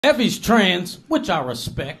Effie's trans, which I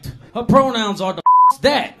respect. Her pronouns are the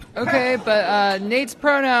that. Okay, but Nate's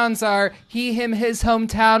pronouns are he, him, his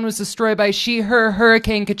hometown was destroyed by she, her,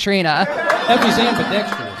 Hurricane Katrina. Effie's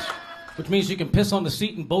ambidextrous, which means you can piss on the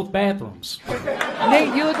seat in both bathrooms.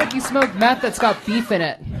 Nate, you look like you smoked meth that's got beef in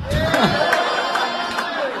it.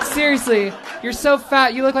 Seriously, you're so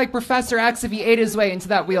fat you look like Professor X if he ate his way into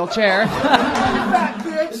that wheelchair.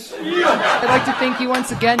 I'd like to think you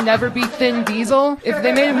once again never be Thin Diesel. If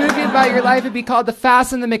they made a movie about your life, it'd be called The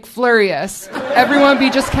Fast and the McFlurious. Everyone would be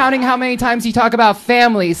just counting how many times you talk about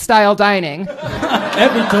family-style dining.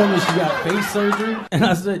 Effie told me she got face surgery, and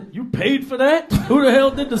I said, you paid for that? Who the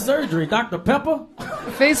hell did the surgery, Dr. Pepper?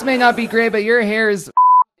 Face may not be great, but your hair is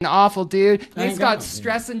awful, dude. He's got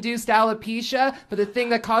stress-induced alopecia, but the thing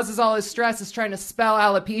that causes all his stress is trying to spell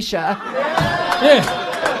alopecia.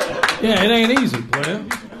 Yeah, it ain't easy, player.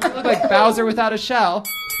 You look like Bowser without a shell.